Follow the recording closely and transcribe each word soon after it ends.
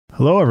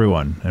Hello,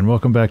 everyone, and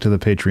welcome back to the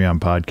Patreon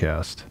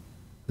podcast.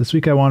 This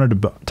week I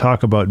wanted to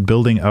talk about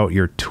building out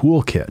your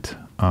toolkit,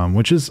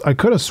 which is, I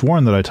could have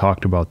sworn that I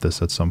talked about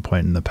this at some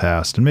point in the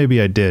past, and maybe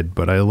I did,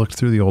 but I looked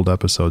through the old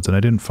episodes and I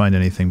didn't find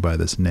anything by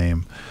this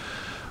name.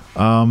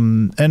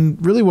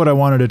 And really what I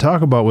wanted to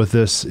talk about with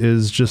this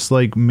is just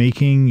like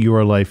making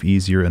your life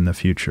easier in the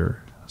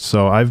future.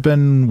 So I've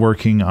been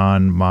working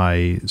on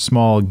my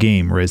small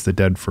game, Raise the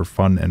Dead for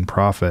fun and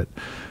profit.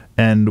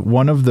 And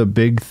one of the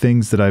big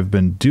things that I've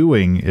been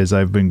doing is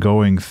I've been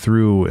going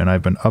through and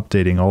I've been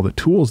updating all the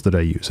tools that I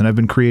use. And I've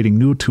been creating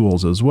new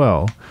tools as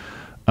well.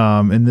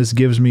 And this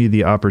gives me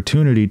the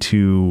opportunity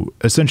to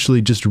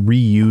essentially just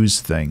reuse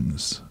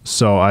things.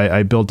 So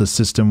I built a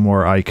system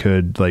where I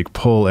could like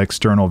pull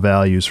external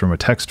values from a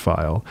text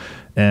file.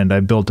 And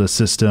I built a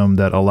system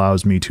that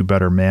allows me to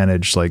better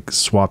manage like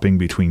swapping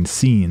between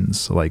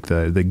scenes, like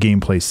the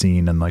gameplay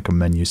scene and like a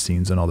menu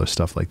scenes and other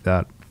stuff like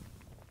that.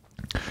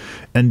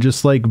 And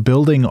just like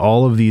building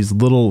all of these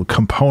little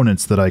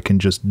components that I can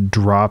just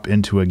drop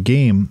into a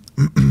game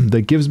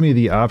that gives me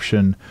the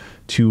option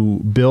to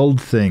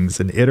build things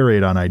and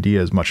iterate on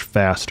ideas much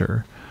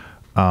faster.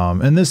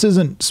 And this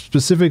isn't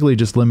specifically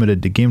just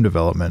limited to game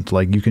development.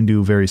 Like you can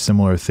do very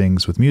similar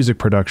things with music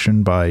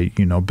production by,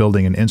 you know,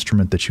 building an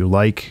instrument that you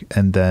like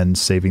and then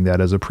saving that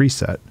as a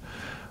preset.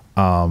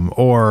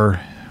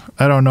 Or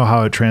I don't know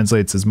how it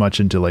translates as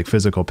much into like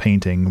physical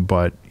painting,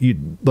 but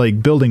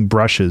like building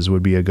brushes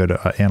would be a good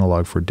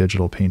analog for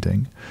digital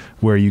painting,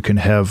 where you can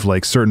have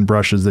like certain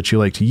brushes that you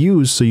like to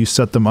use. So you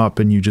set them up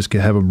and you just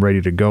have them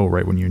ready to go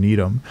right when you need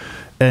them.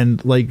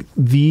 And like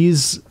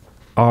these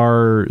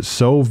are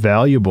so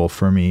valuable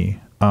for me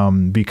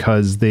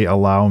because they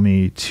allow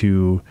me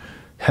to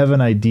have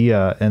an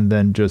idea and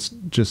then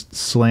just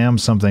slam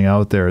something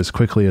out there as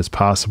quickly as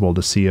possible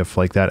to see if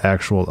like that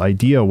actual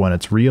idea when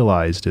it's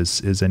realized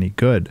is any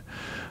good.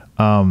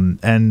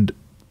 And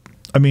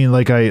I mean,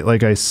 like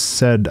I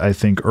said, I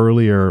think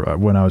earlier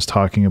when I was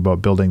talking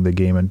about building the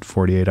game in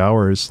 48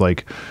 hours,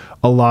 like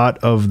a lot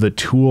of the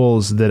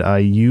tools that I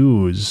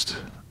used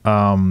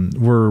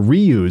were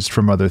reused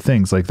from other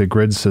things. Like the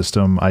grid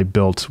system I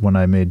built when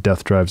I made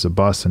Death Drives a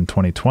Bus in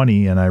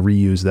 2020, and I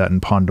reused that in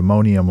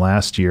Pandemonium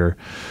last year.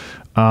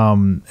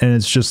 And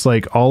it's just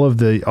like all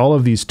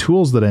of these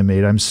tools that I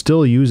made, I'm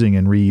still using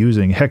and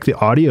reusing. Heck, the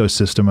audio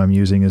system I'm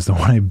using is the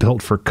one I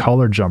built for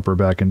Color Jumper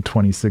back in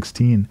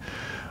 2016.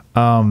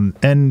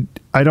 And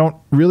I don't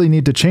really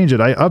need to change it.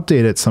 I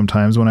update it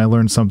sometimes when I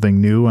learn something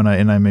new and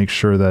I make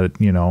sure that,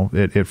 you know,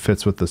 it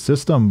fits with the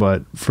system.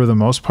 But for the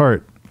most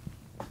part,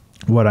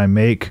 what I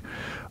make,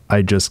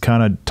 I just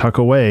kind of tuck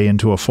away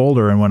into a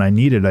folder, and when I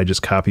need it, I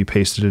just copy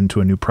paste it into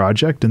a new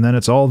project, and then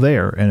it's all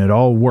there and it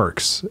all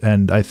works.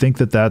 And I think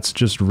that that's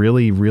just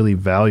really, really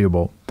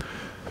valuable.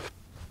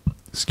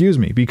 Excuse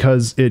me,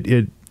 because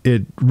it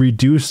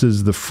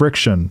reduces the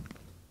friction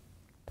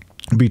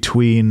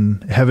between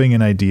having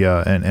an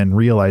idea and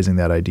realizing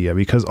that idea,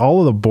 because all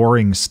of the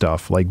boring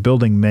stuff like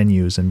building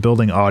menus and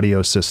building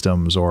audio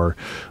systems or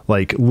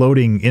like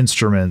loading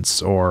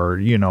instruments or,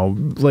 you know,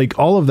 like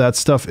all of that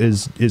stuff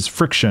is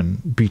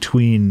friction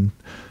between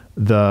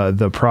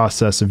the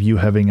process of you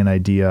having an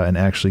idea and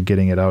actually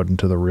getting it out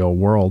into the real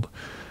world.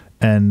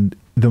 And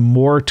the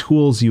more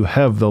tools you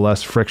have, the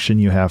less friction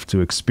you have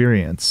to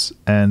experience.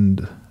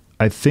 And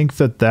I think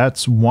that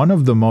that's one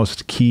of the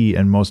most key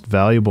and most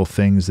valuable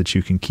things that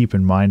you can keep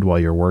in mind while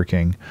you're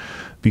working,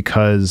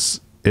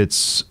 because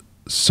it's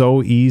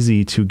so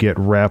easy to get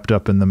wrapped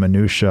up in the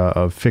minutia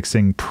of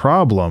fixing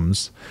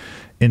problems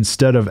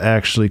instead of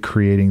actually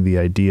creating the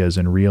ideas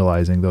and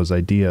realizing those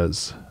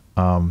ideas.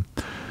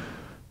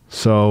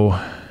 So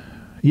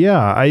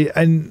yeah,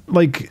 and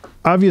like,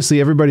 obviously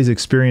everybody's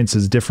experience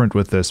is different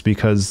with this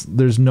because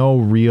there's no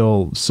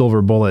real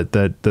silver bullet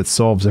that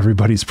solves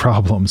everybody's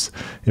problems.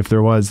 If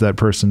there was, that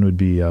person would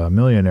be a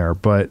millionaire.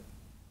 But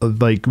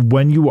like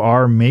when you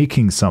are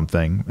making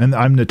something, and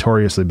I'm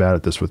notoriously bad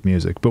at this with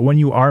music, but when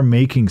you are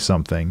making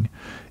something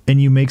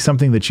and you make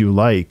something that you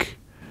like,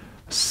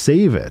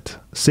 save it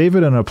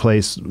in a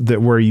place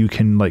that where you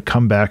can like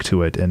come back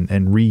to it and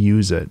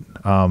reuse it.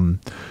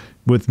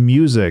 With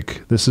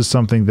music, this is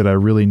something that I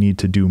really need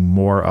to do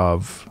more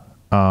of.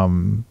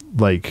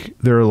 Like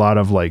there are a lot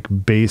of like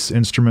bass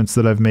instruments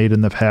that I've made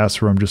in the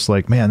past where I'm just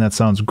like, man, that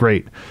sounds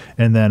great.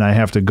 And then I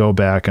have to go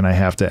back and I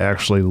have to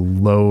actually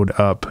load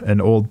up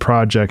an old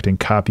project and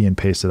copy and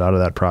paste it out of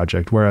that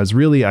project. Whereas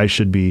really I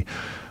should be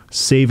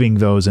saving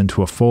those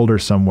into a folder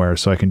somewhere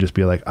so I can just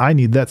be like, I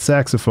need that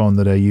saxophone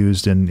that I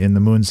used in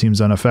The Moon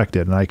Seems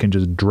Unaffected. And I can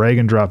just drag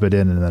and drop it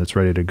in and then it's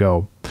ready to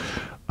go.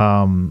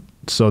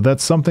 So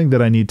that's something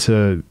that I need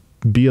to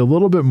be a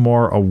little bit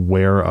more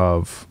aware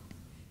of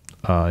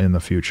in the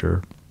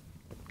future.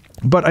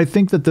 But I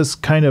think that this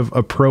kind of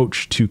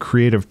approach to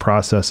creative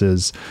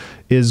processes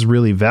is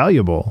really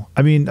valuable.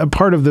 I mean, a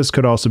part of this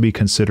could also be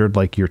considered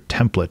like your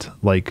template,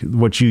 like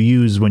what you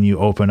use when you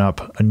open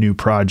up a new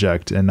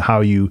project and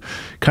how you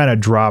kind of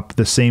drop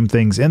the same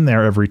things in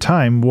there every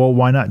time. Well,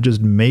 why not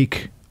just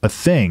make a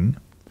thing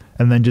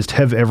and then just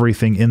have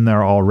everything in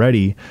there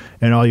already.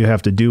 And all you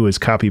have to do is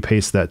copy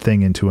paste that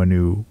thing into a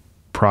new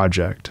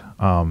project.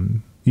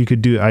 You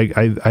could do,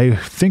 I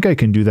think I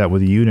can do that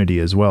with Unity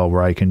as well,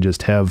 where I can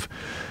just have,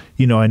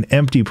 you know, an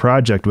empty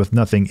project with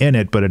nothing in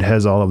it, but it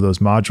has all of those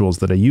modules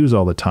that I use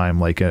all the time,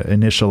 like an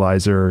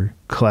initializer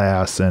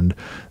class and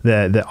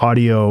the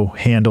audio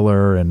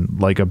handler and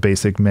like a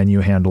basic menu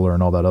handler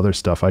and all that other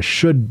stuff. I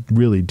should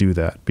really do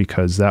that,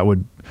 because that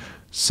would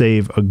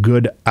save a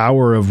good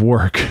hour of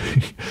work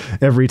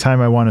every time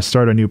I want to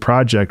start a new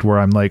project, where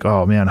I'm like,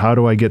 oh man, how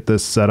do I get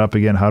this set up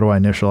again? How do I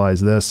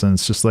initialize this? And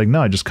it's just like,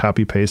 no, just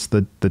copy paste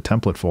the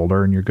template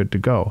folder and you're good to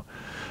go.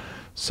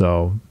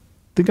 So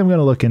I think I'm going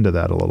to look into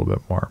that a little bit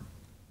more.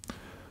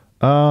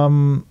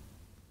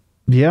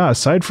 Yeah,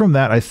 aside from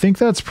that, I think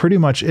that's pretty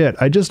much it.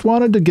 I just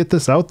wanted to get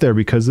this out there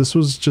because this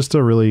was just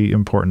a really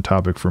important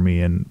topic for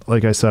me. And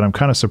like I said, I'm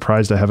kind of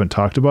surprised I haven't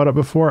talked about it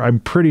before. I'm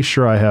pretty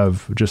sure I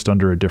have, just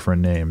under a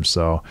different name.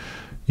 So,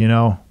 you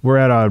know, we're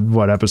at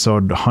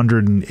episode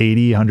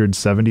 180,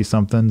 170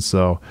 something.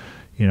 So,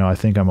 you know, I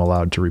think I'm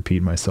allowed to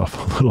repeat myself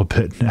a little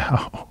bit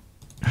now.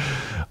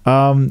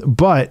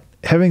 But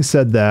having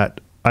said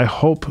that, I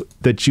hope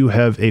that you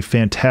have a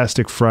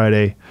fantastic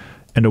Friday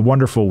and a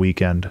wonderful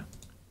weekend.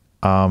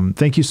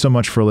 Thank you so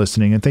much for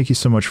listening, and thank you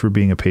so much for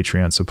being a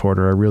Patreon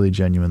supporter. I really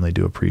genuinely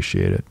do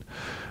appreciate it.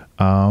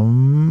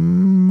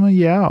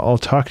 Yeah, I'll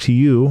talk to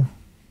you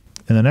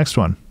in the next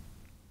one.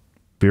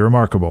 Be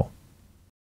remarkable.